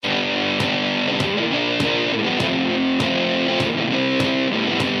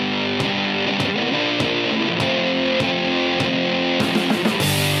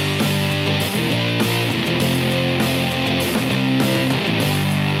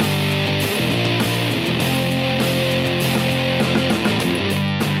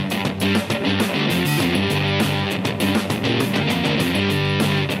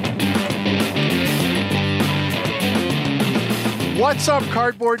What's up,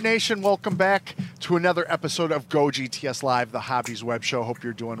 Cardboard Nation? Welcome back to another episode of Go GTS Live, the Hobbies Web Show. Hope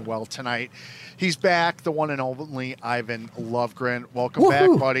you're doing well tonight. He's back, the one and only Ivan Lovegren. Welcome back,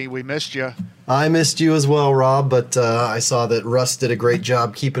 buddy. We missed you. I missed you as well, Rob, but I saw that Russ did a great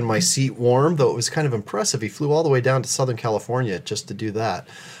job keeping my seat warm, though it was kind of impressive. He flew all the way down to Southern California just to do that.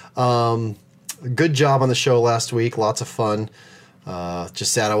 Good job on the show last week. Lots of fun.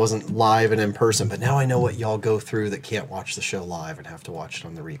 Just sad I wasn't live and in person, but now I know what y'all go through that can't watch the show live and have to watch it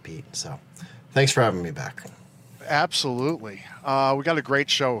on the repeat. So thanks for having me back. Absolutely. We got a great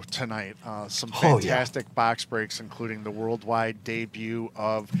show tonight. Some fantastic box breaks, including the worldwide debut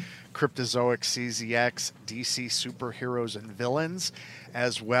of Cryptozoic CZX, DC Superheroes and Villains,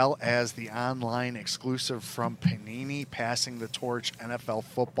 as well as the online exclusive from Panini, Passing the Torch NFL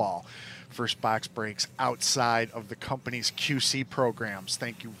Football. First box breaks outside of the company's QC programs.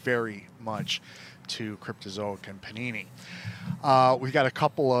 Thank you very much to Cryptozoic and Panini. We got a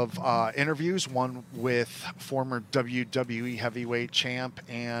couple of interviews, one with former WWE heavyweight champ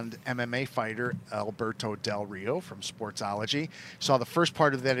and MMA fighter Alberto Del Rio from Sportsology. Saw the first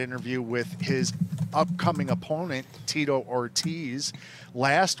part of that interview with his upcoming opponent, Tito Ortiz,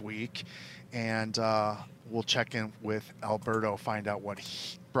 last week, and we'll check in with Alberto, find out what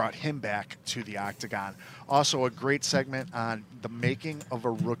brought him back to the octagon. Also, a great segment on the making of a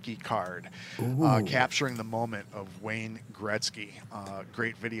rookie card, capturing the moment of Wayne Gretzky.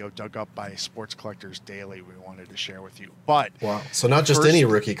 Great video dug up by Sports Collectors Daily we wanted to share with you. But wow, so not just any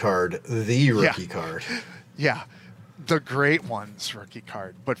rookie card, the rookie card. Yeah, the great ones rookie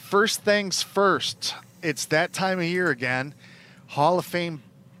card. But first things first, it's that time of year again. Hall of Fame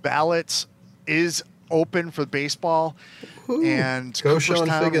ballots is open for baseball. And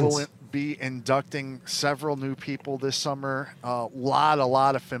Cooperstown will be inducting several new people this summer. A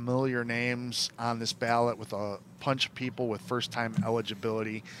lot of familiar names on this ballot with a bunch of people with first-time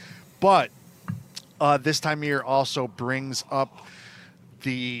eligibility. But this time of year also brings up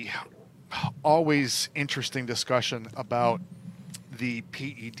the always interesting discussion about the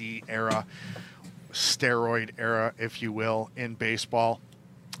PED era, steroid era, if you will, in baseball.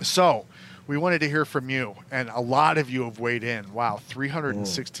 So we wanted to hear from you, and a lot of you have weighed in. Wow,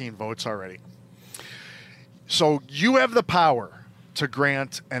 316 votes already. So you have the power to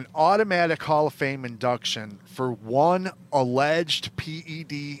grant an automatic Hall of Fame induction for one alleged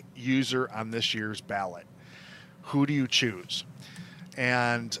PED user on this year's ballot. Who do you choose?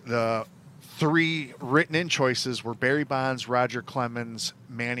 And the three written-in choices were Barry Bonds, Roger Clemens,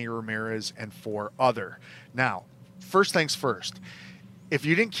 Manny Ramirez, and 4 other. Now, first things first. If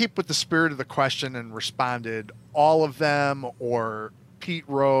you didn't keep with the spirit of the question and responded all of them or Pete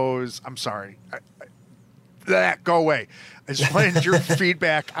Rose, I'm sorry. Go away. I just wanted your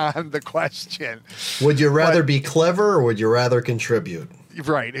feedback on the question. Would you rather be clever or would you rather contribute?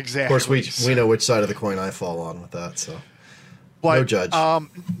 Right, exactly. Of course, we know which side of the coin I fall on with that, so but, no judge.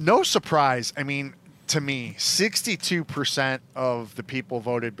 No surprise. I mean, to me, 62% of the people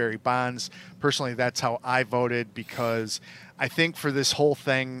voted Barry Bonds. Personally, that's how I voted, because I think for this whole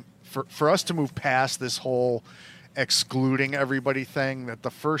thing, for us to move past this whole excluding everybody thing, that the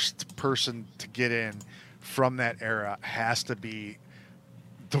first person to get in from that era has to be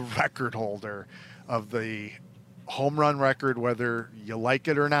the record holder of the home run record, whether you like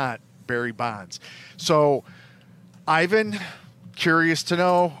it or not, Barry Bonds. So, Ivan, curious to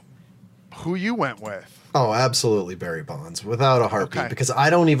know who you went with. Oh, absolutely Barry Bonds, without a heartbeat, because I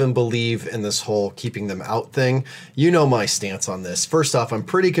don't even believe in this whole keeping them out thing. You know my stance on this. First off, I'm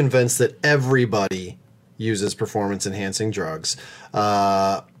pretty convinced that everybody uses performance-enhancing drugs,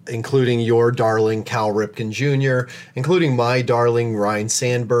 including your darling Cal Ripken Jr., including my darling Ryne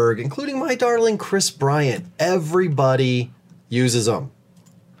Sandberg, including my darling Chris Bryant. Everybody uses them.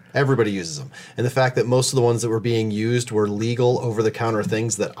 Everybody uses them. And the fact that most of the ones that were being used were legal over-the-counter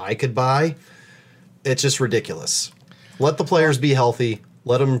things that I could buy, it's just ridiculous. Let the players be healthy.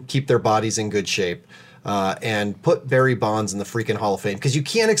 Let them keep their bodies in good shape. And put Barry Bonds in the freaking Hall of Fame, because you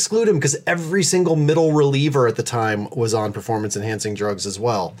can't exclude him, because every single middle reliever at the time was on performance-enhancing drugs as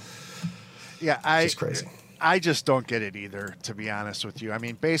well. Yeah, it's crazy. I just don't get it either, to be honest with you. I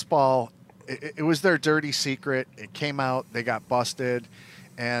mean, baseball, it was their dirty secret. It came out, they got busted,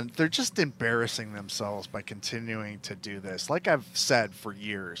 and they're just embarrassing themselves by continuing to do this. Like I've said for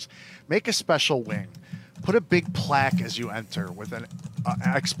years, make a special wing. Put a big plaque as you enter with an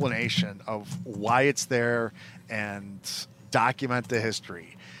explanation of why it's there and document the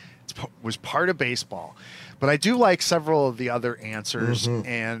history. It was part of baseball. But I do like several of the other answers,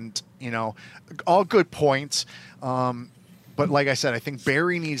 and, you know, all good points. But but like I said, I think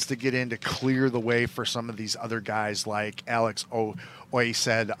Barry needs to get in to clear the way for some of these other guys like Alex Oy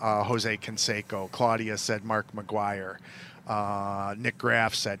said Jose Canseco. Claudia said Mark McGuire. Nick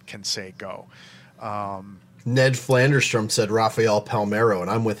Graff said Canseco. Ned Flanderstrom said Rafael Palmeiro, and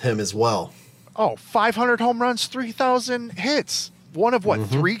I'm with him as well. 500 home runs, 3,000 hits. One of what,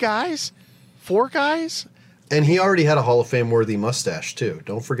 3 guys? 4 guys? And he already had a Hall of Fame worthy mustache, too.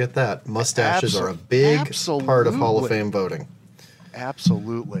 Don't forget that. Mustaches are a big part of Hall of Fame voting.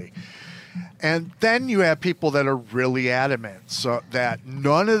 Absolutely. And then you have people that are really adamant so that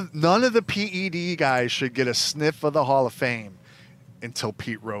none of the PED guys should get a sniff of the Hall of Fame until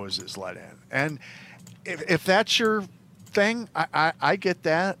Pete Rose is let in. And if that's your thing, I get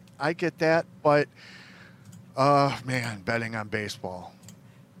that. I get that. But, man, betting on baseball,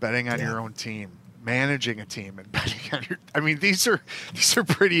 betting on your own team, managing a team and betting on these are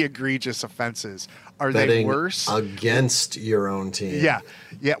pretty egregious offenses. Are betting they worse against your own team? Yeah,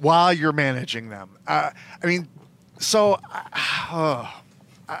 while you're managing them. I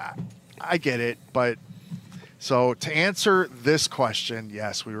get it, but so to answer this question,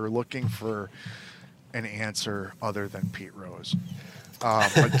 yes, we were looking for an answer other than Pete Rose.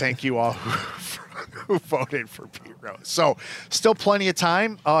 But thank you all who voted for Pete Rose. So still plenty of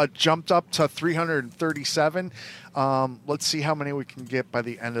time. Jumped up to 337. Let's see how many we can get by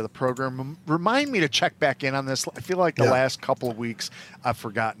the end of the program. Remind me to check back in on this. I feel like the last couple of weeks I've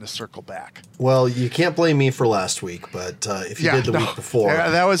forgotten to circle back. Well, you can't blame me for last week, but if you did the week before.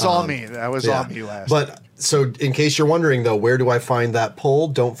 That was all me. That was all me last week. But so in case you're wondering, though, where do I find that poll?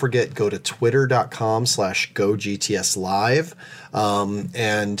 Don't forget, go to twitter.com/GoGTSLive.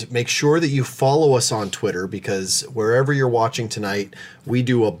 And make sure that you follow us on Twitter, because wherever you're watching tonight, we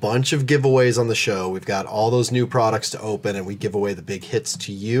do a bunch of giveaways on the show. We've got all those new products to open, and we give away the big hits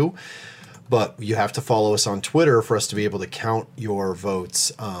to you. But you have to follow us on Twitter for us to be able to count your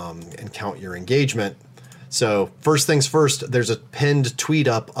votes and count your engagement. So first things first, there's a pinned tweet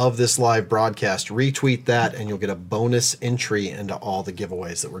up of this live broadcast. Retweet that, and you'll get a bonus entry into all the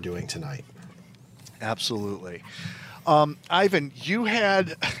giveaways that we're doing tonight. Absolutely. Ivan, you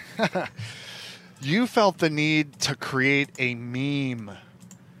had you felt the need to create a meme.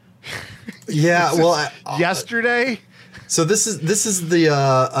 Yeah, well, yesterday. So this is the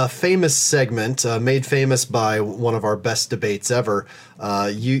a famous segment made famous by one of our best debates ever.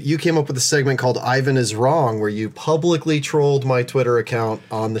 You came up with a segment called "Ivan is Wrong," where you publicly trolled my Twitter account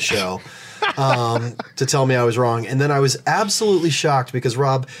on the show. To tell me I was wrong, and then I was absolutely shocked because,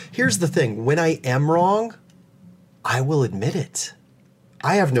 Rob, here's the thing: when I am wrong, I will admit it.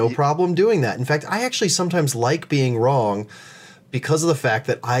 I have no problem doing that. In fact, I actually sometimes like being wrong because of the fact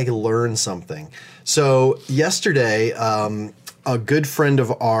that I learn something. So yesterday, a good friend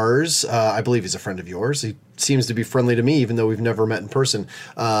of ours, I believe he's a friend of yours. He seems to be friendly to me, even though we've never met in person.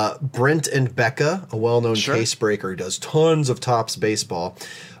 Brent and Becca, a well-known case breaker who does tons of Topps baseball,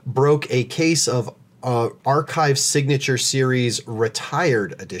 broke a case of Archive Signature Series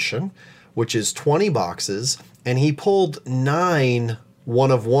Retired Edition, which is 20 boxes, and he pulled 9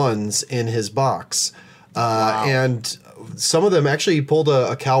 one-of-ones in his box. Wow. And some of them actually he pulled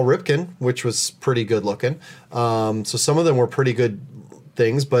a Cal Ripken, which was pretty good looking. So some of them were pretty good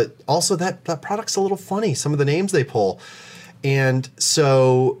things, but also that product's a little funny, some of the names they pull. And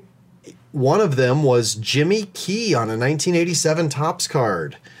so one of them was Jimmy Key on a 1987 Topps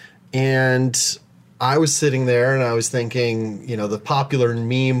card. And I was sitting there and I was thinking, the popular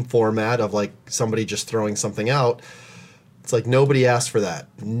meme format of like somebody just throwing something out. It's like nobody asked for that.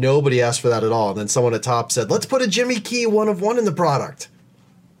 Nobody asked for that at all. And then someone at Top said, let's put a Jimmy Key 1-of-1 in the product.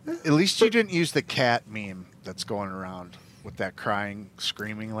 At least you didn't use the cat meme that's going around with that crying,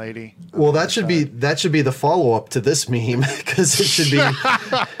 screaming lady. Well, that should be the follow-up to this meme, because it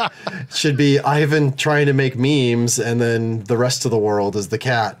should be Ivan trying to make memes and then the rest of the world is the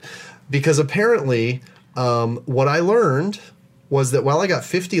cat. Because apparently what I learned was that while I got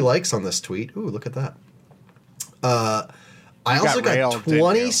 50 likes on this tweet, ooh, look at that. I also got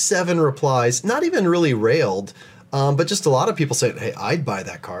 27 replies, not even really railed, but just a lot of people saying, hey, I'd buy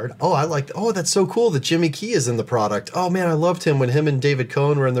that card. Oh, that's so cool that Jimmy Key is in the product. Oh, man, I loved him when him and David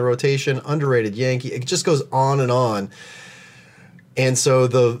Cohn were in the rotation. Underrated Yankee. It just goes on and on. And so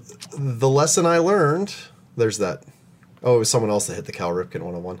the lesson I learned, there's that. Oh, it was someone else that hit the Cal Ripken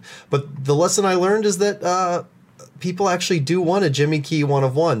 101. But the lesson I learned is that people actually do want a Jimmy Key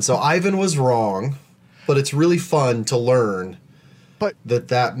 1-of-1. So Ivan was wrong. But it's really fun to learn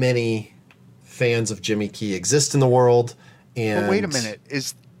that many fans of Jimmy Key exist in the world. And wait a minute,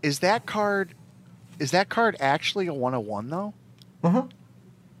 is that card actually a 1-of-1 though? Uh-huh.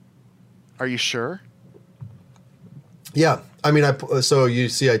 Are you sure? Yeah, I mean, so you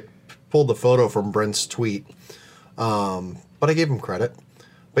see, I pulled the photo from Brent's tweet, but I gave him credit.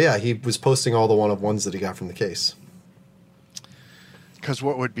 But yeah, he was posting all the one-of-ones that he got from the case. Because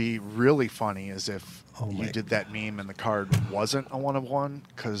what would be really funny is if you did that meme and the card wasn't a one-of-one,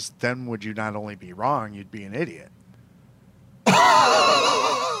 because then would you not only be wrong, you'd be an idiot.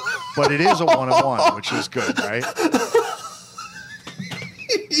 But it is a one-of-one, which is good, right?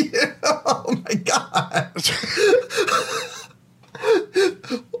 Yeah, oh my God.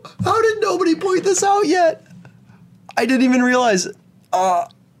 How did nobody point this out yet? I didn't even realize.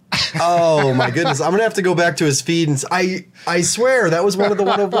 Oh my goodness. I'm going to have to go back to his feed. And I swear that was one of the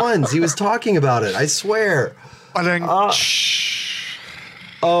one-of-ones. He was talking about it. I swear.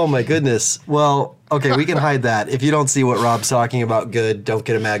 Oh my goodness. Well, okay, we can hide that. If you don't see what Rob's talking about, good. Don't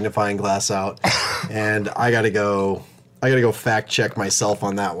get a magnifying glass out. And I got to go fact check myself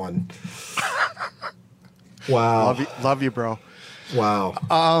on that one. Wow. Love you, bro. Wow.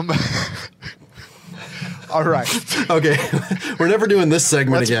 All right. Okay. We're never doing this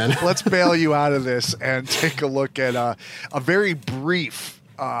segment again. Let's bail you out of this and take a look at a very brief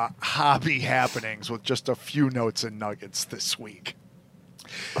hobby happenings with just a few notes and nuggets this week.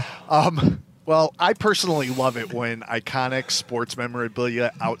 Well, I personally love it when iconic sports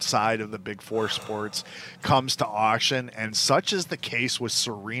memorabilia outside of the big four sports comes to auction, and such is the case with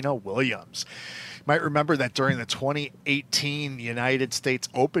Serena Williams. You might remember that during the 2018 United States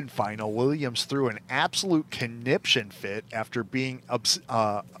Open final, Williams threw an absolute conniption fit after being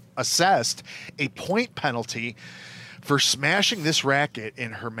assessed a point penalty for smashing this racket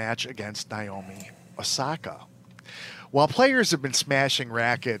in her match against Naomi Osaka. While players have been smashing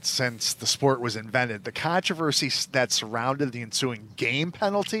rackets since the sport was invented, the controversy that surrounded the ensuing game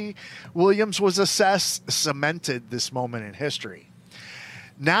penalty Williams was assessed cemented this moment in history.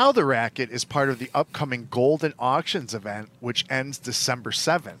 Now the racket is part of the upcoming Golden Auctions event, which ends December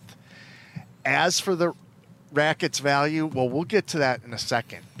 7th. As for the racket's value, well, we'll get to that in a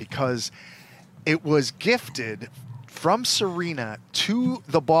second, because it was gifted from Serena to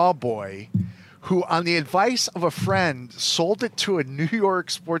the ball boy, who, on the advice of a friend, sold it to a New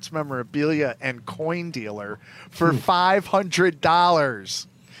York sports memorabilia and coin dealer for $500.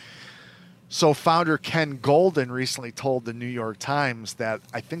 So founder Ken Golden recently told the New York Times that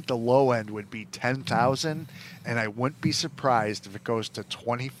I think the low end would be $10,000, and I wouldn't be surprised if it goes to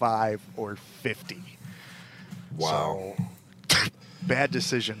 25 or 50. Wow. So, bad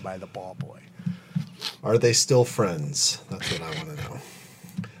decision by the ball boy. Are they still friends? That's what I want to know.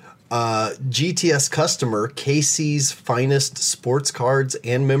 GTS customer Casey's Finest Sports Cards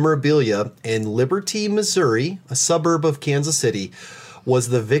and Memorabilia in Liberty, Missouri, a suburb of Kansas City, was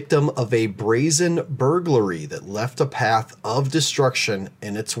the victim of a brazen burglary that left a path of destruction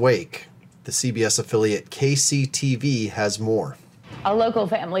in its wake. The CBS affiliate KCTV has more. A local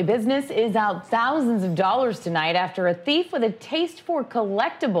family business is out thousands of dollars tonight after a thief with a taste for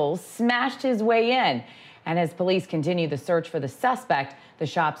collectibles smashed his way in. And as police continue the search for the suspect, the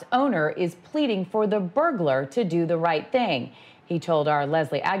shop's owner is pleading for the burglar to do the right thing. He told our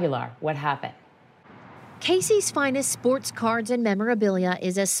Leslie Aguilar what happened. Casey's Finest Sports Cards and Memorabilia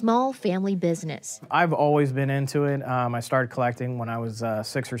is a small family business. I've always been into it. I started collecting when I was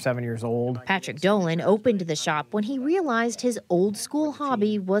 6 or 7 years old. Patrick Dolan opened the shop when he realized his old school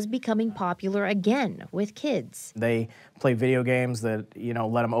hobby was becoming popular again with kids. They play video games that,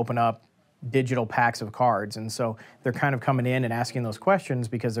 let them open up digital packs of cards, and so they're kind of coming in and asking those questions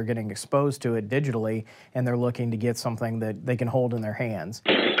because they're getting exposed to it digitally, and they're looking to get something that they can hold in their hands.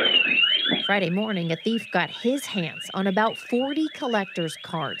 Friday morning, a thief got his hands on about 40 collector's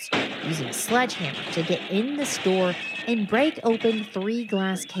cards, using a sledgehammer to get in the store and break open 3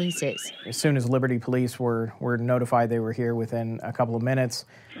 glass cases. As soon as Liberty Police were notified, they were here within a couple of minutes,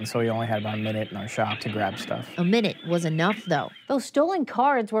 and so we only had about a minute in our shop to grab stuff. A minute was enough, though. Those stolen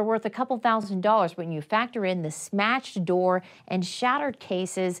cards were worth a couple $1,000s when you factor in the smashed door and shattered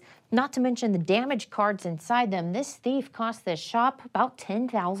cases, not to mention the damaged cards inside them. This thief cost the shop about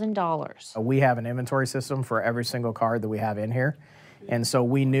 $10,000. We have an inventory system for every single card that we have in here, and so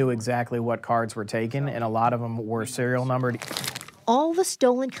we knew exactly what cards were taken, and a lot of them were serial numbered. All the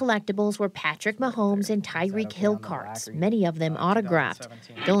stolen collectibles were Patrick Mahomes and Tyreek Hill cards, many of them autographed.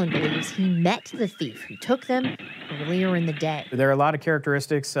 Dolan believes he met the thief who took them earlier in the day. There are a lot of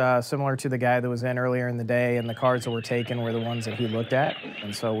characteristics similar to the guy that was in earlier in the day, and the cards that were taken were the ones that he looked at,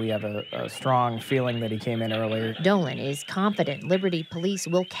 and so we have a strong feeling that he came in earlier. Dolan is confident Liberty Police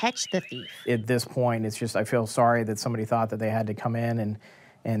will catch the thief. At this point, it's just I feel sorry that somebody thought that they had to come in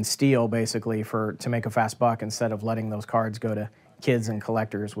and steal basically to make a fast buck instead of letting those cards go to kids and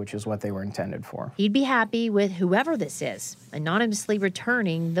collectors, which is what they were intended for. He'd be happy with whoever this is, anonymously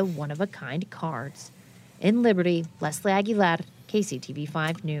returning the one-of-a-kind cards. In Liberty, Leslie Aguilar,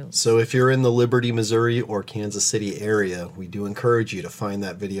 KCTV5 News. So if you're in the Liberty, Missouri or Kansas City area, we do encourage you to find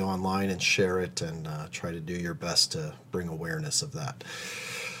that video online and share it, and try to do your best to bring awareness of that.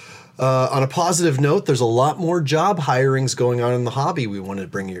 On a positive note, there's a lot more job hirings going on in the hobby we wanted to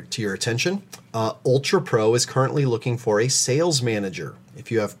bring to your attention. Ultra Pro is currently looking for a sales manager.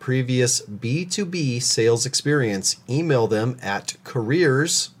 If you have previous B2B sales experience, email them at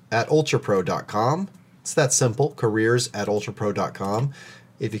careers@ultrapro.com. It's that simple, careers@ultrapro.com.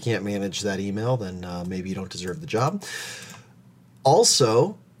 If you can't manage that email, then maybe you don't deserve the job.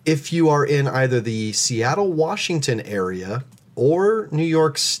 Also, if you are in either the Seattle, Washington area or New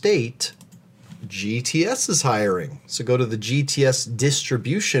York State, GTS is hiring. So go to the GTS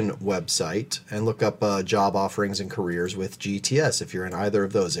distribution website and look up job offerings and careers with GTS if you're in either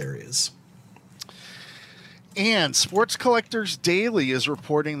of those areas. And Sports Collectors Daily is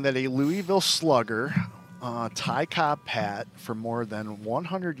reporting that a Louisville Slugger, Ty Cobb Pat, from more than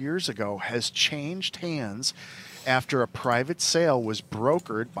 100 years ago, has changed hands after a private sale was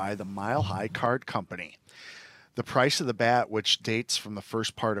brokered by the Mile High Card Company. The price of the bat, which dates from the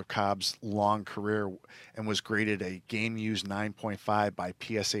first part of Cobb's long career and was graded a game-used 9.5 by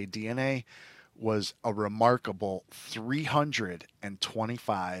PSA DNA, was a remarkable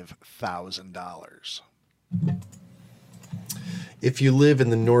 $325,000. If you live in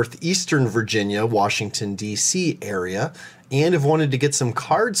the northeastern Virginia, Washington, D.C. area and have wanted to get some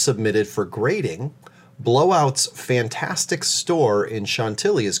cards submitted for grading, Blowout's Fantastic Store in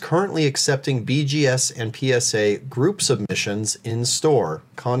Chantilly is currently accepting BGS and PSA group submissions in store.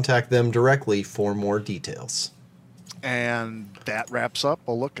 Contact them directly for more details. And that wraps up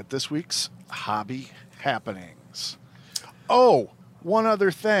a look at this week's hobby happenings. Oh, one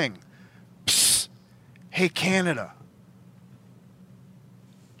other thing. Psst. Hey, Canada.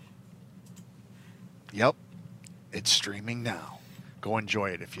 Yep, it's streaming now. Go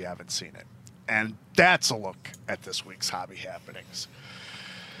enjoy it if you haven't seen it. And that's a look at this week's hobby happenings.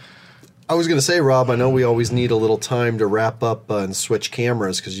 I was going to say, Rob, I know we always need a little time to wrap up and switch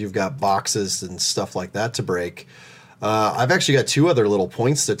cameras because you've got boxes and stuff like that to break. I've actually got two other little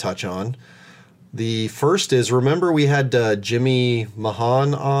points to touch on. The first is, remember we had Jimmy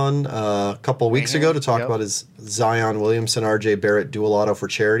Mahan on a couple of weeks ago to talk about his Zion Williamson, RJ Barrett dual auto for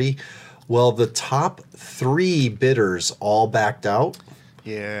charity. Well, the top three bidders all backed out.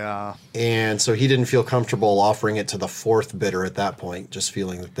 Yeah. And so he didn't feel comfortable offering it to the fourth bidder at that point, just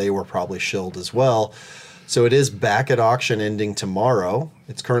feeling that they were probably shilled as well. So it is back at auction ending tomorrow.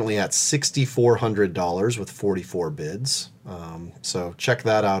 It's currently at $6,400 with 44 bids. So check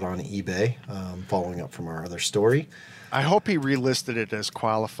that out on eBay, following up from our other story. I hope he relisted it as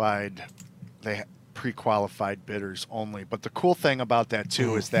qualified, pre-qualified bidders only. But the cool thing about that,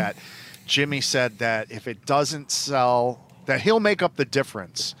 too, is that Jimmy said that if it doesn't sell, that he'll make up the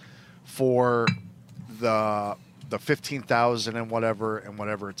difference for the 15,000 and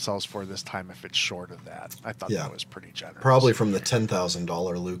whatever it sells for this time if it's short of that. I thought that was pretty generous. Probably from the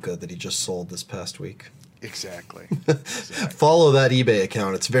 $10,000 Luca that he just sold this past week. Exactly. Follow that eBay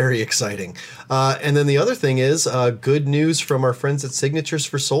account. It's very exciting. And then the other thing is good news from our friends at Signatures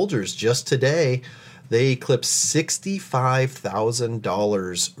for Soldiers. Just today, they eclipsed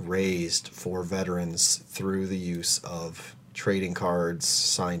 $65,000 raised for veterans through the use of trading cards,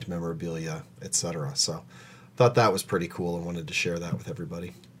 signed memorabilia, etc. So thought that was pretty cool and wanted to share that with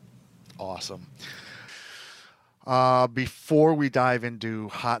everybody. Awesome. Before we dive into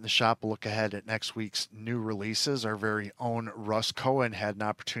Hot in the Shop, a look ahead at next week's new releases, our very own Russ Cohen had an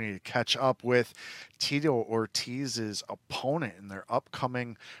opportunity to catch up with Tito Ortiz's opponent in their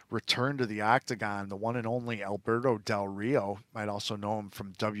upcoming return to the Octagon, the one and only Alberto Del Rio. Might also know him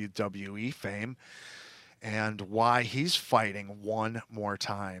from WWE fame, and why he's fighting one more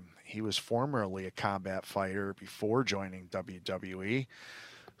time. He was formerly a combat fighter before joining WWE.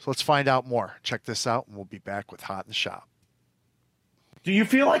 So let's find out more. Check this out, and we'll be back with Hot in the Shop. Do you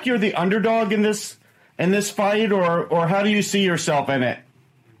feel like you're the underdog in this fight, or how do you see yourself in it?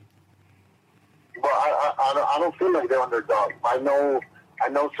 Well, I don't feel like the underdog. I know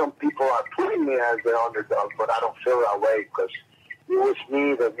some people are putting me as the underdog, but I don't feel that way because it was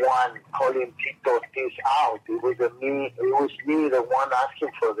me the one calling Tito Ortiz out. It was me the one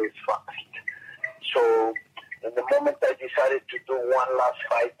asking for this fight. So in the moment I decided to do one last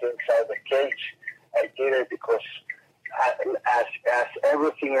fight inside the cage, I did it because as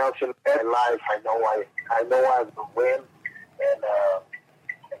everything else in my life, I know I will win, and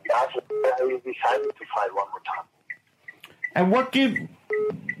that's why I decided to fight one more time. And what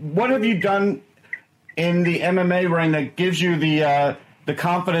have you done in the MMA ring that gives you the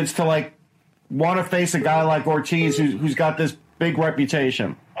confidence to like want to face a guy like Ortiz who's got this big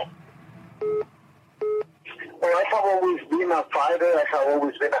reputation? Well, I have always been a fighter. I have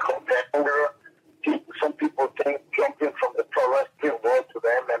always been a competitor. Some people think jumping from the pro wrestling world to the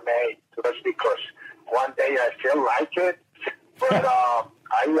MMA just because one day I feel like it. But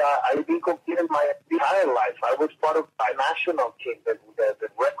I've been competing my entire life. I was part of my national team, the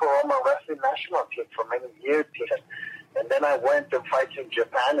Greco-Roman wrestling national team for many years. And then I went and fight in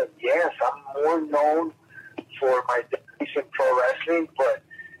Japan. And yes, I'm more known for my days in pro wrestling, but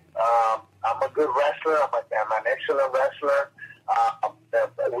I'm a good wrestler. I'm an excellent wrestler.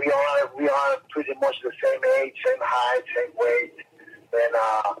 We are pretty much the same age, same height, same weight. And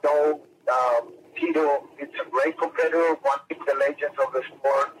Tito, it's a great competitor, one of the legends of the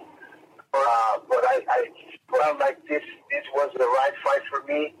sport. But I felt like this was the right fight for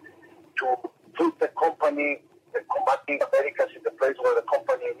me to put the company, the Combating Americas, in the place where the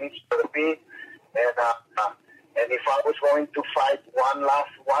company needs to be. And if I was going to fight one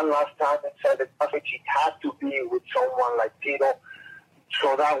last time inside the package, it had to be with someone like Tito.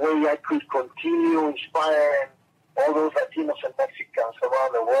 So that way I could continue inspiring all those Latinos and Mexicans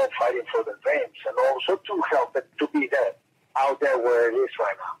around the world fighting for their dreams, and also to help it to be there, out there where it is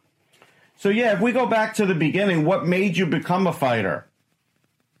right now. So yeah, if we go back to the beginning, what made you become a fighter?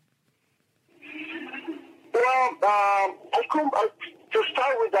 Well, to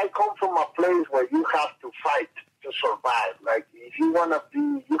start with, I come from a place where you have to fight to survive. Like if you wanna be,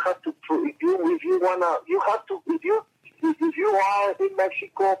 you have to. If you are in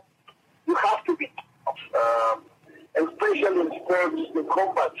Mexico, you have to be tough. Especially in sports, in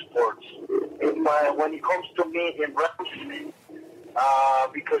combat sports. When it comes to me in wrestling,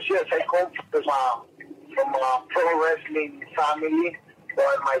 because yes, I come from a pro wrestling family,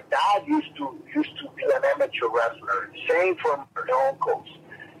 but my dad used to be an amateur wrestler. Same for my uncles,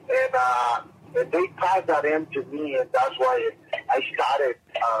 and they passed that in to me, and that's why I started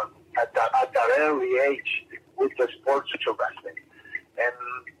at that early age with the sports of wrestling.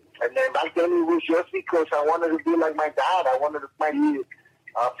 And then back then it was just because I wanted to be like my dad. I wanted to be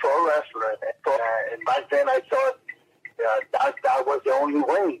a pro wrestler. And back then I thought that was the only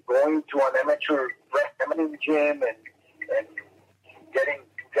way, going to an amateur wrestling gym and getting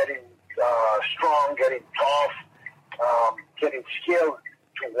strong, getting tough, getting skilled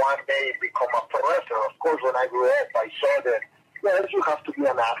to one day become a pro wrestler. Of course, when I grew up, I saw that, yes, you have to be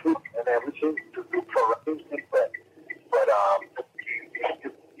an athlete and everything to do pro wrestling, but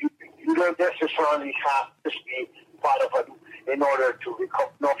you don't necessarily have to be part of it in order to become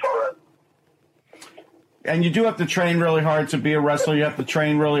no pro. And you do have to train really hard to be a wrestler. You have to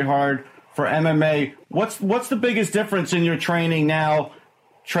train really hard for MMA. What's the biggest difference in your training now,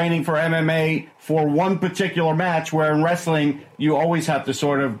 training for MMA for one particular match, where in wrestling you always have to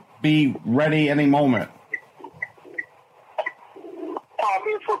sort of be ready any moment? I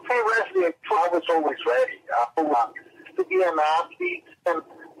mean, for pro wrestling, I was always ready. To be an athlete,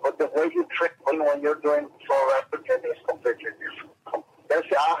 but the way you train when you're doing pro wrestling is completely different. I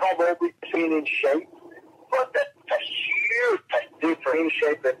have always been in shape, but that's a huge difference in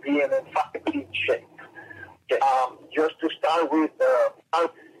shape than being in fighting shape. Just to start with,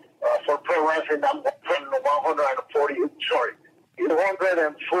 for pro wrestling, I'm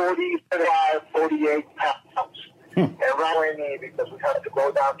 48 pounds. And right away, because we have to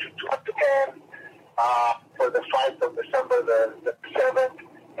go down to 210 for the fight of December the 7th,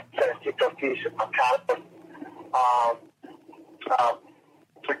 Tito Ortiz in Macau.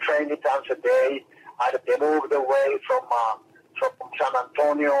 For training times a day, I moved away from San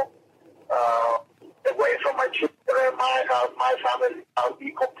Antonio, away from my children, my family. I'll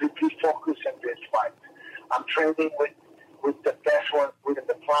be completely focused on this fight. I'm training with the best ones within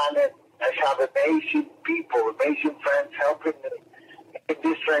the planet. I have amazing people, amazing friends helping me in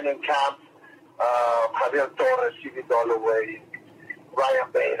this training camp. Javier Torres, Stevie Dollaway,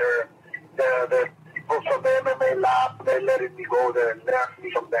 Ryan Bader, the people from the MMA lab, they're letting me go there and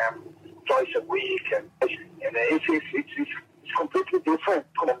learn from them twice a week. And it's completely different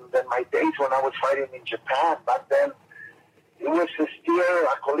than my days when I was fighting in Japan. Back then, it was still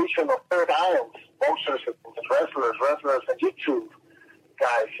a collision of third styles, boxers and wrestlers and jiu-jitsu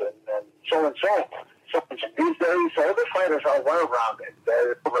guys and so and so. So these days, all the fighters are well-rounded.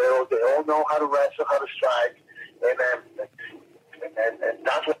 They all know how to wrestle, how to strike, and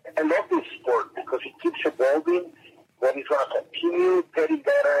that's what I love this sport, because it keeps evolving. Then it's going to continue getting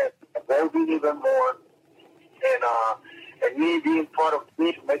better, evolving even more. And me being part of the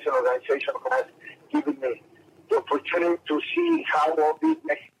information organization has given me the opportunity to see how will be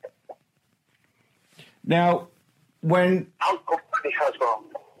next. Now, when How company has gone.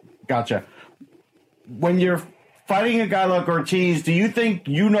 Gotcha. When you're fighting a guy like Ortiz, do you think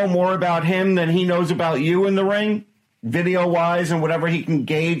you know more about him than he knows about you in the ring, video-wise, and whatever he can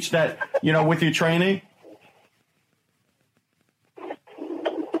gauge that, with your training?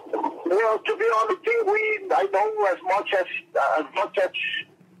 Well, to be honest, I know as much as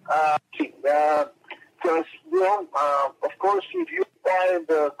because of course, if you find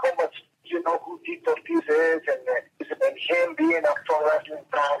the combat, you know who Tito Ortiz is, and him being a pro wrestling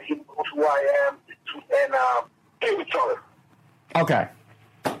fan, he knows who I am, and play each other. Okay,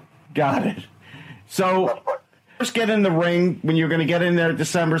 got it. So, first get in the ring when you're going to get in there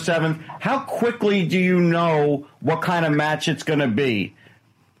December 7th. How quickly do you know what kind of match it's going to be?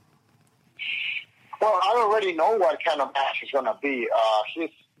 Well, I already know what kind of match it's going to be. He's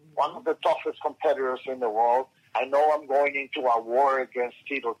one of the toughest competitors in the world. I know I'm going into a war against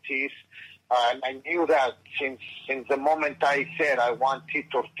Tito Ortiz. And I knew that since the moment I said I want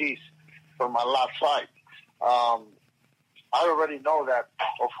Tito Ortiz for my last fight. I already know that.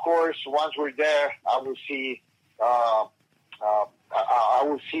 Of course, once we're there, I will see. I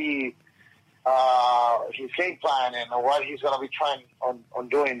will see his game plan and what he's going to be trying on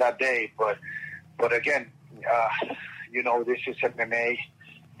doing that day. But again, this is MMA.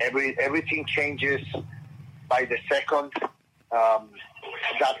 Everything changes by the second.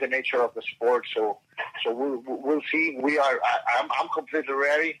 That's the nature of the sport. So we'll see. I'm completely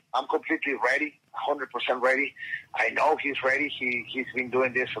ready. I'm completely ready. 100% ready. I know he's ready. He's been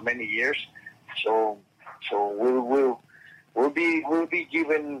doing this for many years. So we'll be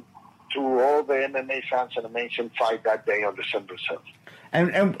given to all the MMA fans an amazing fight that day on December 7th.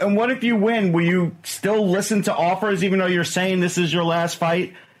 And what if you win? Will you still listen to offers even though you're saying this is your last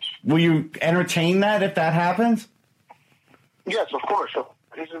fight? Will you entertain that if that happens? Yes, of course.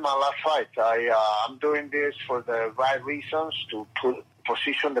 This is my last fight. I'm doing this for the right reasons, to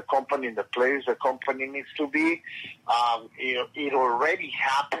position the company in the place the company needs to be. It already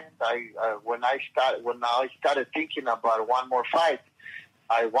happened. When I started thinking about one more fight,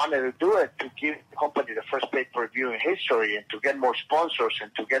 I wanted to do it to give the company the first pay-per-view in history and to get more sponsors and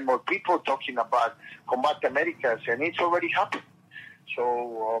to get more people talking about Combate Americas, and it's already happened.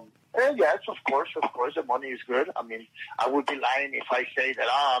 So, yes, of course, the money is good. I mean, I would be lying if I say that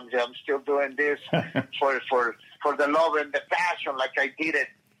I'm still doing this for the love and the passion like I did it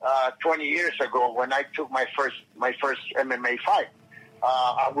 20 years ago when I took my first MMA fight.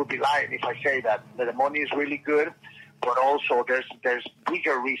 I would be lying if I say that the money is really good. But also, there's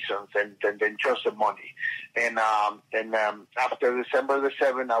bigger reasons than just the money. And after December the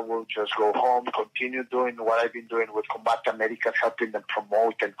 7th, I will just go home, continue doing what I've been doing with Combate Americas, helping them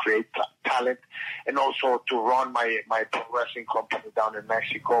promote and create talent, and also to run my pro wrestling company down in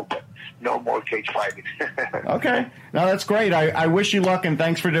Mexico. But no more cage fighting. Okay, no, that's great. I wish you luck and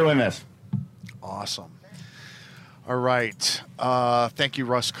thanks for doing this. Awesome. All right, thank you,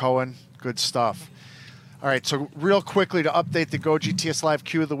 Russ Cohen. Good stuff. All right, so real quickly to update the Go GTS Live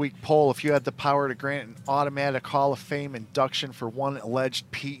Q of the Week poll, if you had the power to grant an automatic Hall of Fame induction for one alleged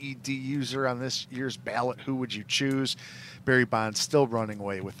PED user on this year's ballot, who would you choose? Barry Bonds still running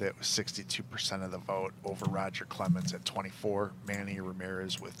away with it with 62% of the vote over Roger Clemens at 24%, Manny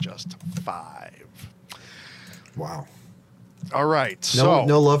Ramirez with just 5%. Wow. All right, so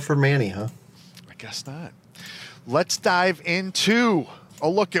no love for Manny, huh? I guess not. Let's dive into a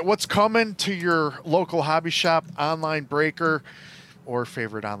look at what's coming to your local hobby shop, online breaker, or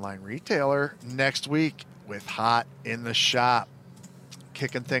favorite online retailer next week with Hot in the Shop.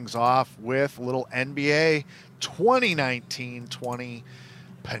 Kicking things off with a little NBA 2019-20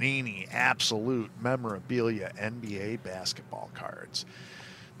 Panini Absolute Memorabilia NBA basketball cards.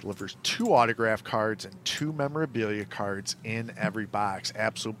 Delivers 2 autograph cards and 2 memorabilia cards in every box.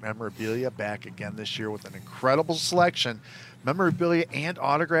 Absolute Memorabilia back again this year with an incredible selection. Memorabilia and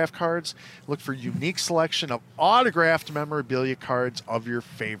autograph cards. Look for unique selection of autographed memorabilia cards of your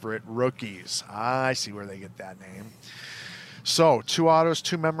favorite rookies. I see where they get that name. So 2 autos,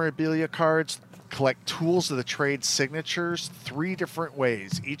 2 memorabilia cards. Collect tools of the trade signatures 3 different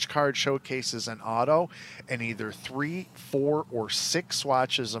ways. Each card showcases an auto and either 3, 4, or 6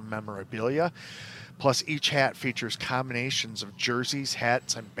 swatches of memorabilia. Plus, each hat features combinations of jerseys,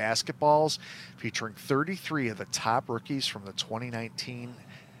 hats, and basketballs, featuring 33 of the top rookies from the 2019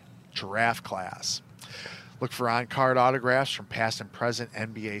 draft class. Look for on-card autographs from past and present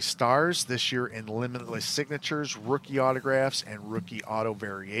NBA stars. This year in limitless signatures, rookie autographs, and rookie auto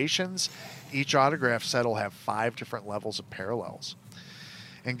variations. Each autograph set will have 5 different levels of parallels.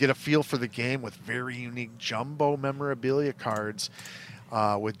 and get a feel for the game with very unique jumbo memorabilia cards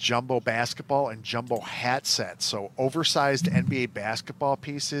with jumbo basketball and jumbo hat sets. So oversized NBA basketball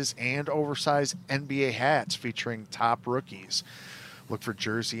pieces and oversized NBA hats featuring top rookies. Look for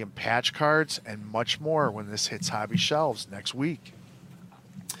jersey and patch cards and much more when this hits hobby shelves next week.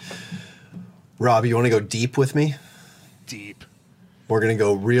 Rob, you want to go deep with me? Deep. We're going to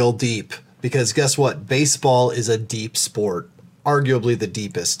go real deep because guess what? Baseball is a deep sport, arguably the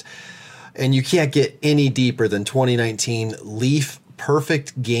deepest. And you can't get any deeper than 2019 Leaf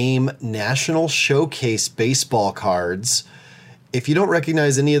Perfect Game National Showcase baseball cards. If you don't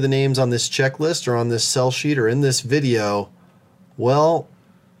recognize any of the names on this checklist or on this sell sheet or in this video, well,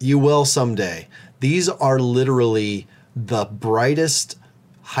 you will someday. These are literally the brightest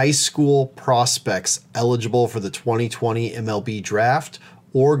high school prospects eligible for the 2020 MLB draft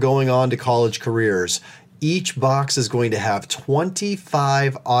or going on to college careers. Each box is going to have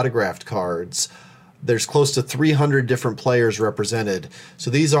 25 autographed cards. There's close to 300 different players represented.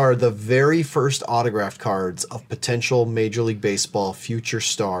 So these are the very first autographed cards of potential Major League Baseball future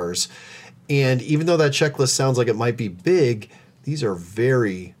stars. And even though that checklist sounds like it might be big, these are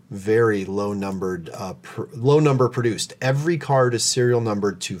very, very low number produced. Every card is serial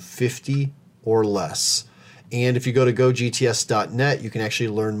numbered to 50 or less. And if you go to gogts.net, you can actually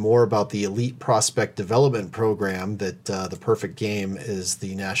learn more about the Elite Prospect Development Program that the Perfect Game is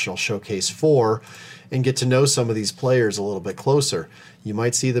the national showcase for, and get to know some of these players a little bit closer. You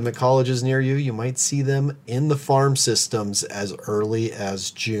might see them at colleges near you. You might see them in the farm systems as early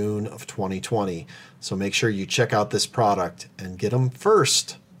as June of 2020. So make sure you check out this product and get them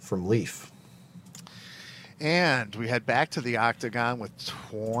first from Leaf. And we head back to the Octagon with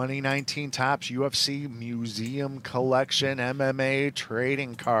 2019 Topps UFC Museum Collection MMA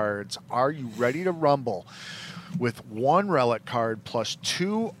trading cards. Are you ready to rumble with one relic card plus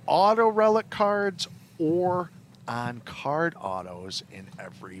 2 auto relic cards or on card autos in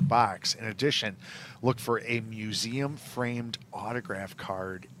every box? In addition, look for a museum framed autograph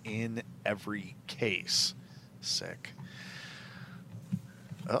card in every case. Sick.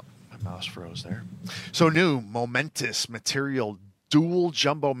 Oh, my mouse froze there. So new momentous material dual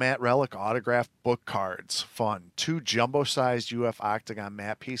jumbo matte relic autograph book cards. Fun. 2 jumbo-sized UF Octagon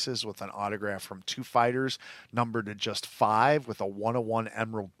matte pieces with an autograph from 2 fighters numbered to just 5 with a 101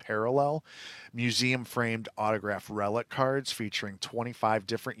 emerald parallel. Museum-framed autograph relic cards featuring 25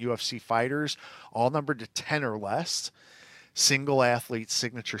 different UFC fighters, all numbered to 10 or less. Single athlete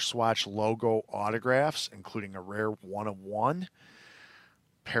signature swatch logo autographs, including a rare 101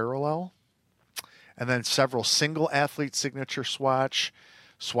 parallel. And then several single athlete signature swatch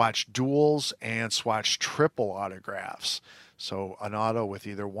duals, and swatch triple autographs. So an auto with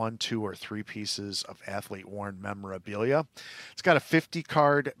either 1, 2, or 3 pieces of athlete worn memorabilia. It's got a 50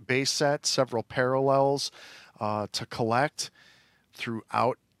 card base set, several parallels to collect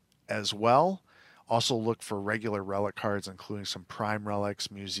throughout as well. Also look for regular relic cards, including some prime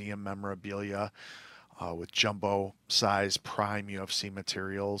relics, museum memorabilia, with jumbo size prime UFC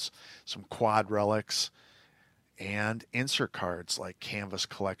materials, some quad relics, and insert cards like Canvas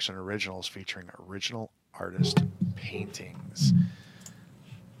Collection Originals featuring original artist paintings.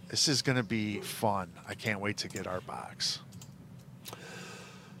 This is going to be fun. I can't wait to get our box.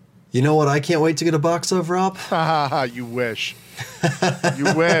 You know what I can't wait to get a box of, Rob? You wish.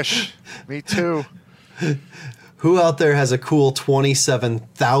 You wish. Me too. Who out there has a cool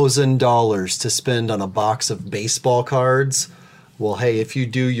 $27,000 to spend on a box of baseball cards? Well, hey, if you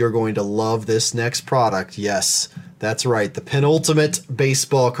do, you're going to love this next product. Yes, that's right. The penultimate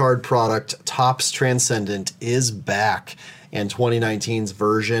baseball card product, Topps Transcendent, is back. And 2019's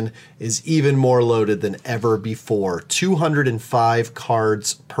version is even more loaded than ever before. 205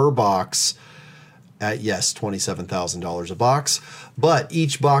 cards per box at, yes, $27,000 a box. But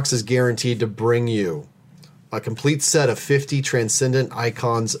each box is guaranteed to bring you a complete set of 50 Transcendent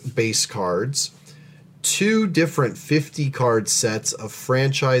Icons base cards, 2 different 50 card sets of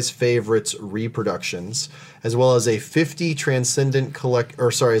franchise favorites reproductions, as well as a 50 Transcendent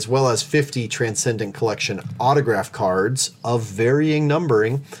as 50 Transcendent Collection autograph cards of varying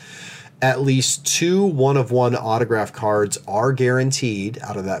numbering. At least 2 one-of-one autograph cards are guaranteed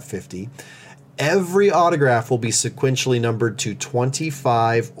out of that 50. Every autograph will be sequentially numbered to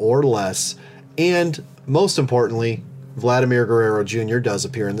 25 or less, and most importantly, Vladimir Guerrero Jr. does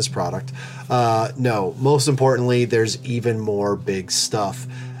appear in this product. Most importantly, there's even more big stuff.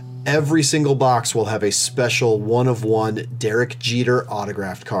 Every single box will have a special one-of-one Derek Jeter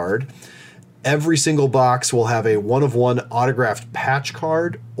autographed card. Every single box will have a one-of-one autographed patch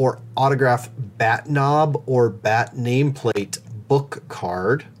card or autographed bat knob or bat nameplate book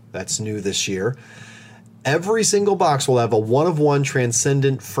card. That's new this year. Every single box will have a 1-of-1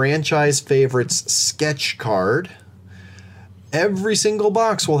 Transcendent Franchise Favorites sketch card. Every single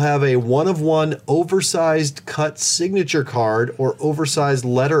box will have a 1-of-1 oversized cut signature card or oversized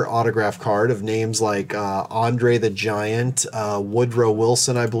letter autograph card of names like Andre the Giant, Woodrow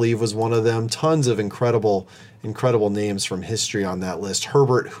Wilson, I believe, was one of them. Tons of incredible names from history on that list.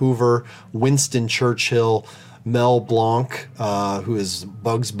 Herbert Hoover, Winston Churchill, Mel Blanc, who is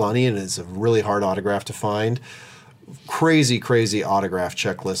Bugs Bunny and is a really hard autograph to find. Crazy autograph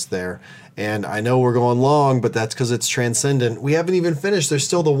checklist there. And I know we're going long, but that's because it's Transcendent. We haven't even finished. There's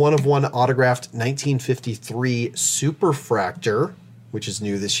still the 1-of-1 autographed 1953 Superfractor, which is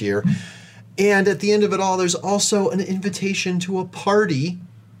new this year. And at the end of it all, there's also an invitation to a party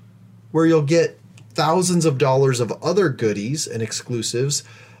where you'll get thousands of dollars of other goodies and exclusives,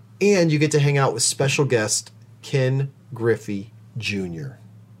 and you get to hang out with special guest Ken Griffey Jr.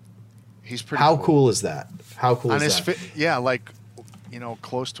 He's pretty How cool is that? How cool is that? Yeah, like, you know,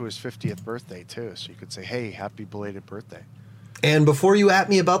 close to his 50th birthday, too. So you could say, hey, happy belated birthday. And before you at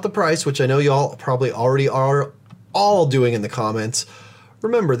me about the price, which I know y'all probably already are all doing in the comments,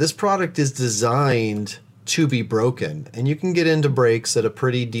 remember, this product is designed to be broken. And you can get into breaks at a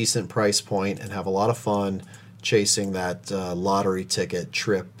pretty decent price point and have a lot of fun chasing that lottery ticket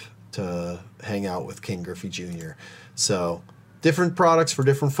trip to hang out with Ken Griffey Jr. So, different products for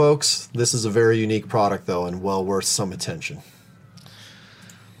different folks. This is a very unique product, though, and well worth some attention.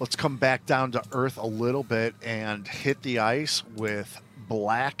 Let's come back down to earth a little bit and hit the ice with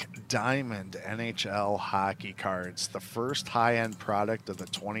Black Diamond NHL hockey cards, the first high-end product of the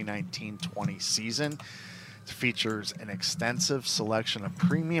 2019-20 season. It features an extensive selection of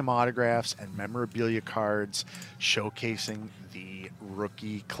premium autographs and memorabilia cards showcasing the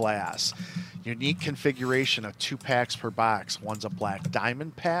rookie class. Unique configuration of 2 packs per box. One's a Black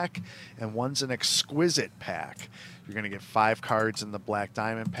Diamond pack and one's an Exquisite pack. You're going to get 5 cards in the Black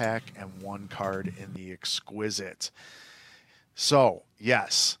Diamond pack and 1 card in the Exquisite. So,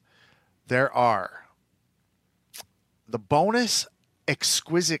 yes, there are the bonus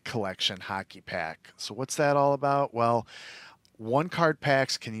Exquisite Collection hockey pack. So what's that all about? Well, 1 card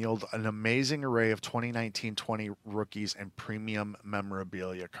packs can yield an amazing array of 2019-20 rookies and premium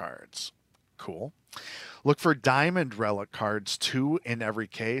memorabilia cards. Cool. Look for Diamond Relic cards, 2 in every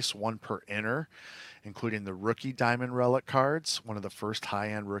case, 1 per inner, including the rookie Diamond Relic cards, one of the first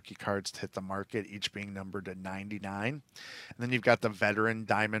high-end rookie cards to hit the market, each being numbered to 99. And then you've got the Veteran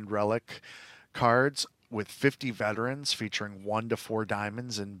Diamond Relic cards with 50 veterans featuring 1 to 4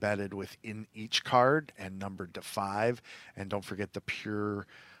 diamonds embedded within each card and numbered to 5. And don't forget the pure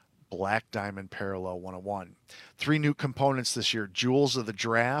Black Diamond Parallel 101. 3 new components this year: Jewels of the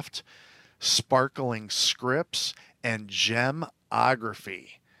Draft, Sparkling Scripts, and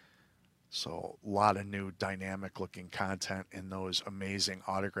Gemography. So a lot of new dynamic looking content in those amazing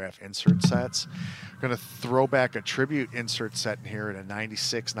autograph insert sets. I'm going to throw back a tribute insert set in here at a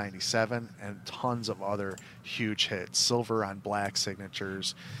 96, 97, and tons of other huge hits. Silver on black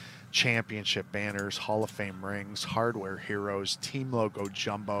signatures, championship banners, Hall of Fame rings, hardware heroes, team logo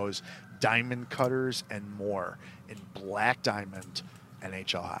jumbos, diamond cutters, and more in Black Diamond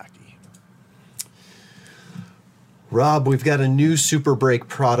NHL hockey. Rob, we've got a new Super Break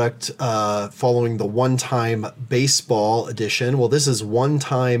product following the One-Time Baseball edition. Well, this is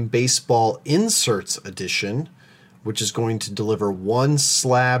One-Time Baseball Inserts edition, which is going to deliver 1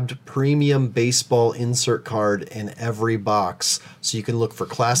 slabbed premium baseball insert card in every box. So you can look for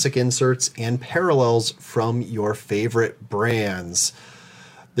classic inserts and parallels from your favorite brands.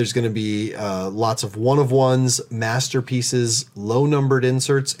 There's going to be lots of 1-of-1s, masterpieces, low-numbered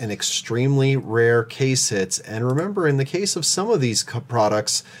inserts, and extremely rare case hits. And remember, in the case of some of these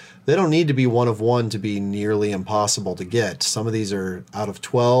products, they don't need to be 1-of-1 to be nearly impossible to get. Some of these are out of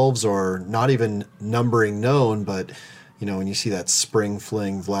 12s or not even numbering known, but you know, when you see that Spring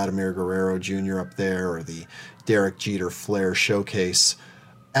Fling Vladimir Guerrero Jr. up there, or the Derek Jeter Flair Showcase,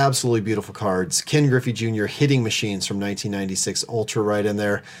 absolutely beautiful cards. Ken Griffey Jr. Hitting Machines from 1996 Ultra right in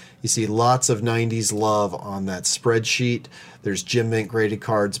there. You see lots of 90s love on that spreadsheet. There's Gem Mint graded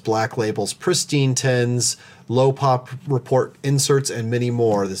cards, black labels, pristine 10s, low pop report inserts, and many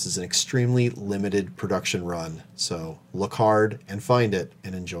more. This is an extremely limited production run. So look hard and find it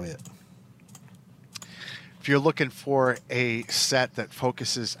and enjoy it. If you're looking for a set that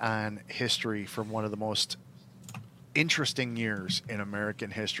focuses on history from one of the most interesting years in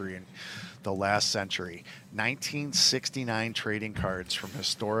American history in the last century. 1969 trading cards from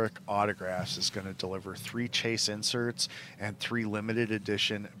Historic Autographs is going to deliver 3 chase inserts and 3 limited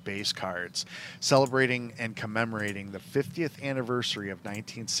edition base cards, celebrating and commemorating the 50th anniversary of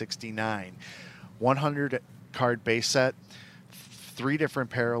 1969. 100 card base set, 3 different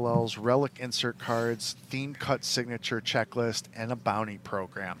parallels, relic insert cards, theme cut signature checklist, and a bounty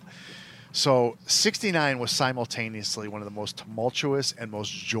program. So 69 was simultaneously one of the most tumultuous and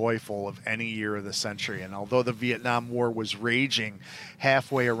most joyful of any year of the century. And although the Vietnam War was raging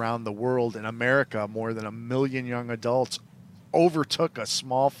halfway around the world, in America, more than 1 million young adults overtook a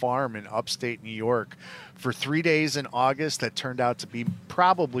small farm in upstate New York for 3 days in August that turned out to be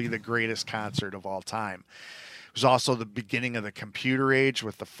probably the greatest concert of all time. It was also the beginning of the computer age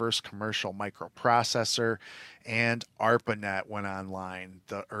with the first commercial microprocessor, and ARPANET went online,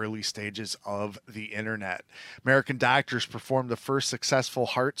 the early stages of the internet. American doctors performed the first successful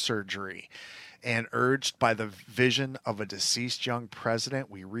heart surgery, and urged by the vision of a deceased young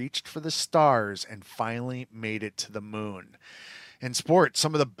president, we reached for the stars and finally made it to the moon. In sports,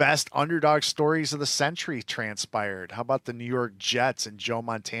 some of the best underdog stories of the century transpired. How about the New York Jets and Joe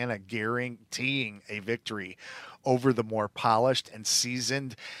Montana guaranteeing a victory over the more polished and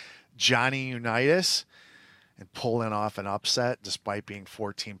seasoned Johnny Unitas and pulling off an upset despite being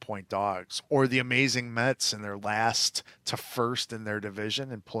 14-point dogs? Or the amazing Mets in their last to first in their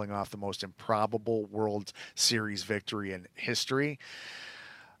division and pulling off the most improbable World Series victory in history?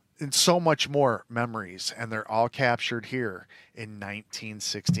 And so much more memories, and they're all captured here in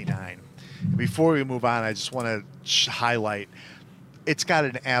 1969. Before we move on, I just want to highlight, it's got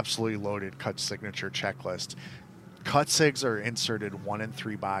an absolutely loaded cut signature checklist. Cut sigs are inserted 1 in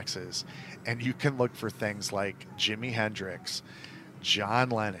 3 boxes, and you can look for things like Jimi Hendrix,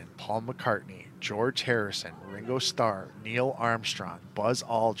 John Lennon, Paul McCartney, George Harrison, Ringo Starr, Neil Armstrong, Buzz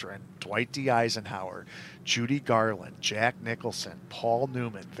Aldrin, Dwight D. Eisenhower, Judy Garland, Jack Nicholson, Paul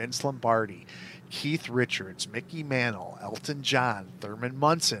Newman, Vince Lombardi, Keith Richards, Mickey Mantle, Elton John, Thurman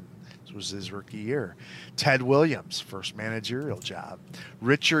Munson. This was his rookie year. Ted Williams, first managerial job.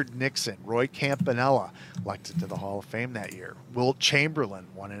 Richard Nixon, Roy Campanella, elected to the Hall of Fame that year. Wilt Chamberlain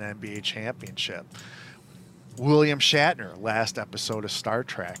won an NBA championship. William Shatner, last episode of Star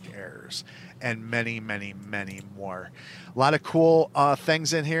Trek airs, and many, many, many more. A lot of cool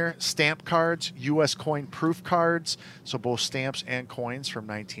things in here. Stamp cards, U.S. coin proof cards, so both stamps and coins from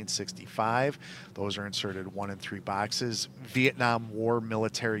 1965. Those are inserted 1 in 3 boxes. Vietnam War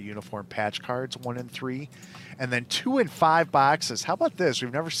military uniform patch cards, 1 in 3. And then 2 in 5 boxes. How about this?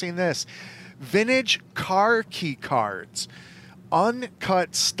 We've never seen this. Vintage car key cards.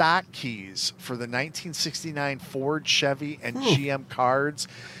 Uncut stock keys for the 1969 Ford, Chevy, and GM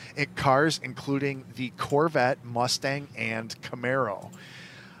cars, including the Corvette, Mustang, and Camaro.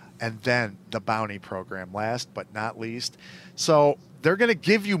 And then the bounty program, last but not least. So they're going to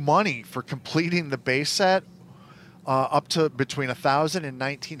give you money for completing the base set, up to between $1,000 and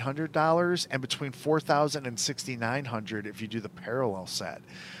 $1,900, and between $4,000 and $6,900 if you do the parallel set.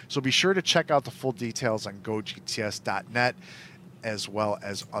 So be sure to check out the full details on GoGTS.net, as well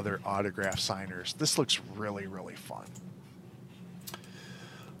as other autograph signers. This looks really, really fun.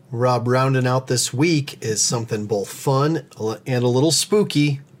 Rob, rounding out this week is something both fun and a little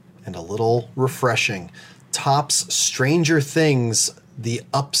spooky and a little refreshing. Topps Stranger Things, the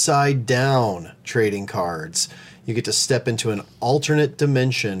Upside Down trading cards. You get to step into an alternate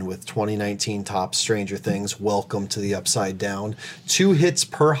dimension with 2019 Topps Stranger Things. Welcome to the Upside Down. 2 hits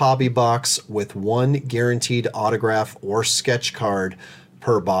per hobby box with 1 guaranteed autograph or sketch card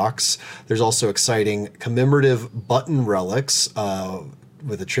per box. There's also exciting commemorative button relics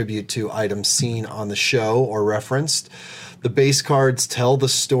with a tribute to items seen on the show or referenced. The base cards tell the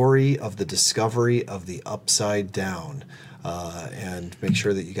story of the discovery of the Upside Down. And make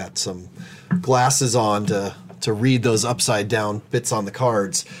sure that you got some glasses on to read those upside down bits on the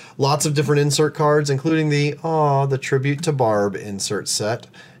cards. Lots of different insert cards, including the Tribute to Barb insert set,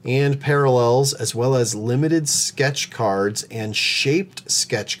 and parallels, as well as limited sketch cards and shaped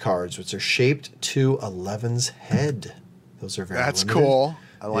sketch cards, which are shaped to Eleven's head. Those are very That's limited. cool.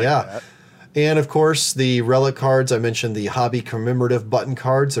 I like that. And of course, the relic cards. I mentioned the hobby commemorative button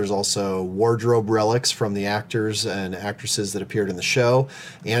cards. There's also wardrobe relics from the actors and actresses that appeared in the show,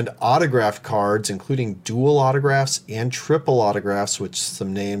 and autograph cards, including dual autographs and triple autographs, which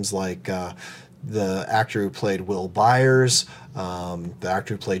some names like the actor who played Will Byers, the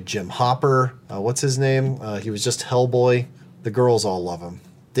actor who played Jim Hopper. What's his name? He was just Hellboy. The girls all love him.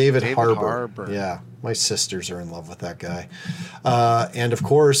 David Harbour. Yeah, my sisters are in love with that guy. And of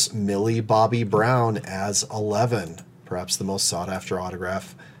course, Millie Bobby Brown as 11, perhaps the most sought after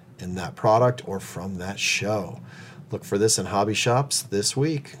autograph in that product or from that show. Look for this in hobby shops this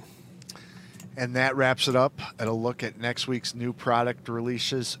week. And that wraps it up at a look at next week's new product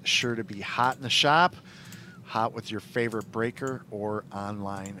releases. Sure to be hot in the shop, hot with your favorite breaker or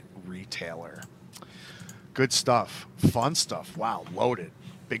online retailer. Good stuff, fun stuff. Wow, loaded,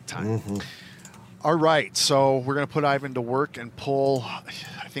 big time. Mm-hmm. All right, so we're going to put Ivan to work and pull,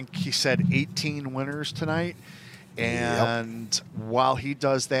 I think he said 18 winners tonight. And while he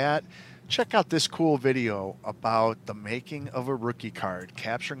does that, check out this cool video about the making of a rookie card,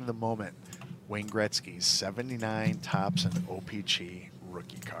 capturing the moment. Wayne Gretzky's 79 Topps and OPC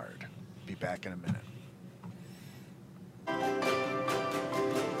rookie card. Be back in a minute.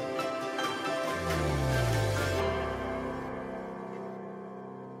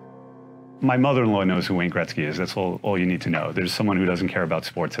 My mother-in-law knows who Wayne Gretzky is. That's all you need to know. There's someone who doesn't care about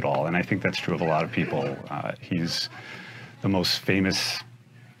sports at all, and I think that's true of a lot of people. He's the most famous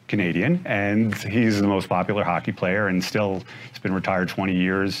Canadian, and he's the most popular hockey player, and still he's been retired 20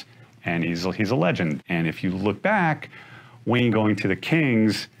 years, and he's a legend. And if you look back, Wayne going to the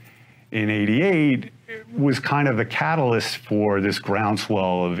Kings in '88 was kind of the catalyst for this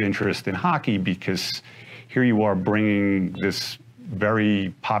groundswell of interest in hockey, because here you are bringing this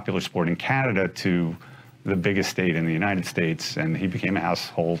very popular sport in Canada to the biggest state in the United States, and he became a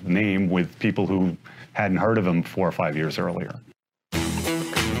household name with people who hadn't heard of him 4 or 5 years earlier.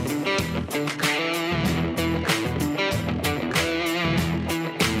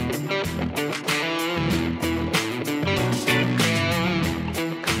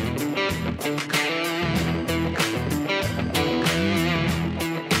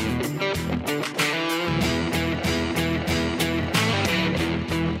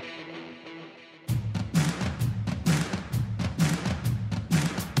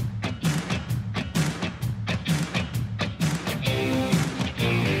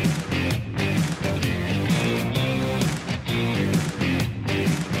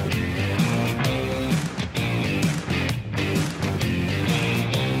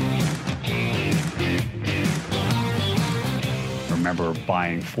 I remember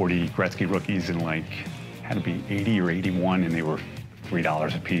buying 40 Gretzky rookies in had to be 80 or 81, and they were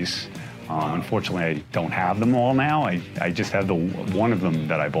 $3 a piece. Unfortunately, I don't have them all now. I just have the one of them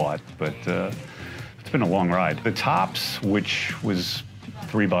that I bought, but it's been a long ride. The Topps, which was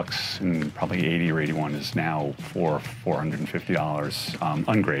 $3 and probably 80 or 81, is now $450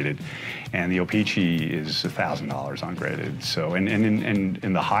 ungraded, and the OPC is $1,000 ungraded. So, and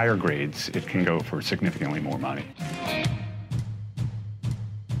in the higher grades, it can go for significantly more money.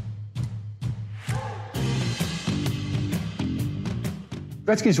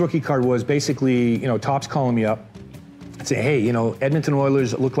 Gretzky's rookie card was basically, Topps calling me up and say, hey, Edmonton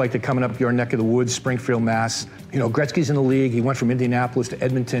Oilers look like they're coming up your neck of the woods, Springfield, Mass. Gretzky's in the league. He went from Indianapolis to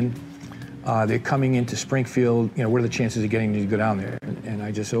Edmonton. They're coming into Springfield. What are the chances of getting you to go down there? And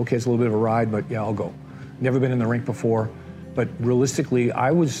I just said, okay, it's a little bit of a ride, but yeah, I'll go. Never been in the rink before. But realistically,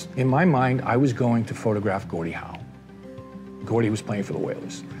 in my mind, I was going to photograph Gordie Howe. Gordie was playing for the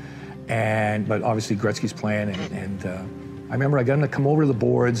Oilers. But obviously Gretzky's playing, and I remember I got him to come over to the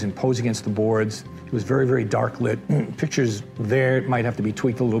boards and pose against the boards. It was very, very dark lit. Pictures there might have to be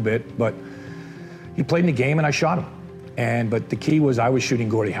tweaked a little bit, but he played in the game and I shot him. But the key was I was shooting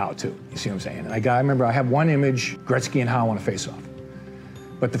Gordie Howe too. You see what I'm saying? And I remember I have one image, Gretzky and Howe on a face-off.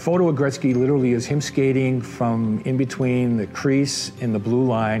 But the photo of Gretzky literally is him skating from in between the crease and the blue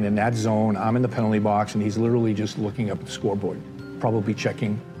line in that zone. I'm in the penalty box and he's literally just looking up at the scoreboard, probably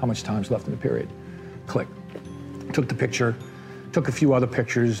checking how much time's left in the period. Click. Took the picture, took a few other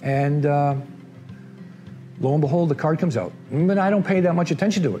pictures, and lo and behold, the card comes out. But I don't pay that much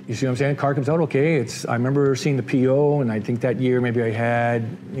attention to it. You see what I'm saying? The card comes out, okay. I remember seeing the PO, and I think that year maybe I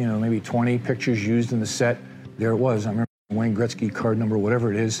had, maybe 20 pictures used in the set. There it was. I remember Wayne Gretzky card number,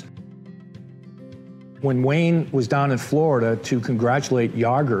 whatever it is. When Wayne was down in Florida to congratulate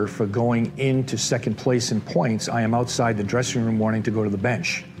Jágr for going into second place in points, I am outside the dressing room wanting to go to the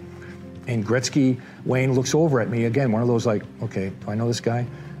bench. And Gretzky, Wayne looks over at me again, one of those okay, do I know this guy?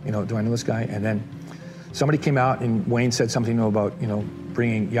 Do I know this guy? And then somebody came out and Wayne said something about,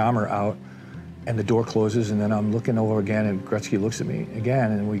 bringing Jágr out, and the door closes, and then I'm looking over again and Gretzky looks at me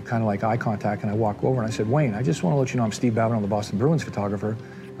again, and we kind of eye contact, and I walk over and I said, Wayne, I just want to let you know I'm Steve Babin, I'm the Boston Bruins photographer.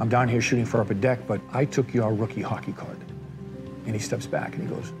 I'm down here shooting for Upper Deck, but I took your rookie hockey card. And he steps back and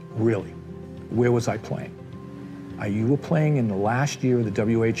he goes, really? Where was I playing? You were playing in the last year of the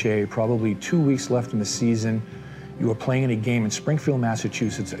WHA, probably 2 weeks left in the season. You were playing in a game in Springfield,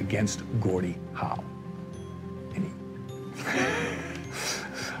 Massachusetts against Gordie Howe.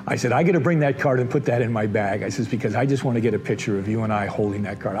 I said, I got to bring that card and put that in my bag. I says, because I just want to get a picture of you and I holding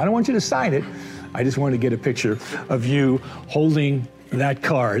that card. I don't want you to sign it. I just want to get a picture of you holding that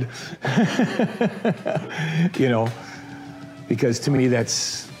card. You know, because to me,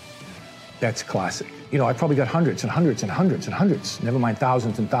 that's classic. You know, I probably got hundreds and hundreds and hundreds and hundreds, never mind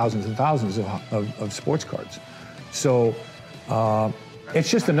thousands and thousands and thousands of sports cards. So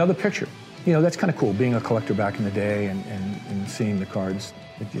it's just another picture. You know, that's kind of cool, being a collector back in the day and seeing the cards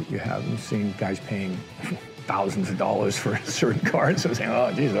that you have and seeing guys paying thousands of dollars for certain cards. So saying,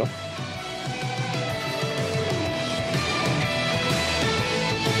 oh, geez, though.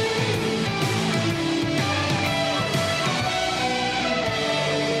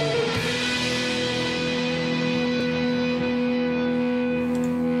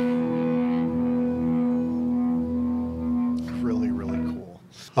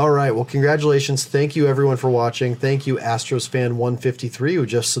 All right. Well, congratulations. Thank you, everyone, for watching. Thank you, Astros fan 153, who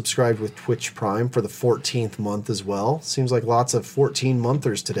just subscribed with Twitch Prime for the 14th month as well. Seems like lots of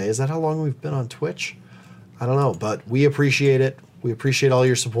 14-monthers today. Is that how long we've been on Twitch? I don't know, but we appreciate it. We appreciate all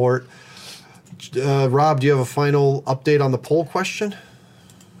your support. Rob, do you have a final update on the poll question?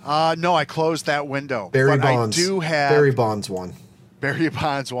 No, I closed that window. Barry Bonds. I do have Barry Bonds won. Barry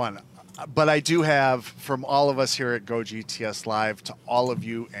Bonds won. But I do have, from all of us here at Go GTS Live, to all of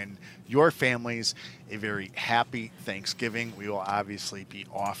you and your families, a very happy Thanksgiving. We will obviously be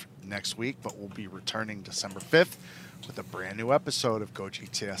off next week, but we'll be returning December 5th with a brand new episode of Go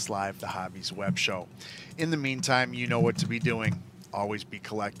GTS Live, the Hobbies Web Show. In the meantime, you know what to be doing. Always be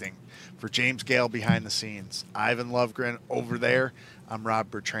collecting. For James Gale behind the scenes, Ivan Lovegren over there, I'm Rob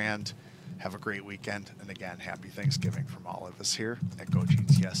Bertrand. Have a great weekend. And again, happy Thanksgiving from all of us here at Go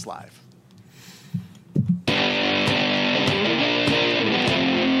GTS Live.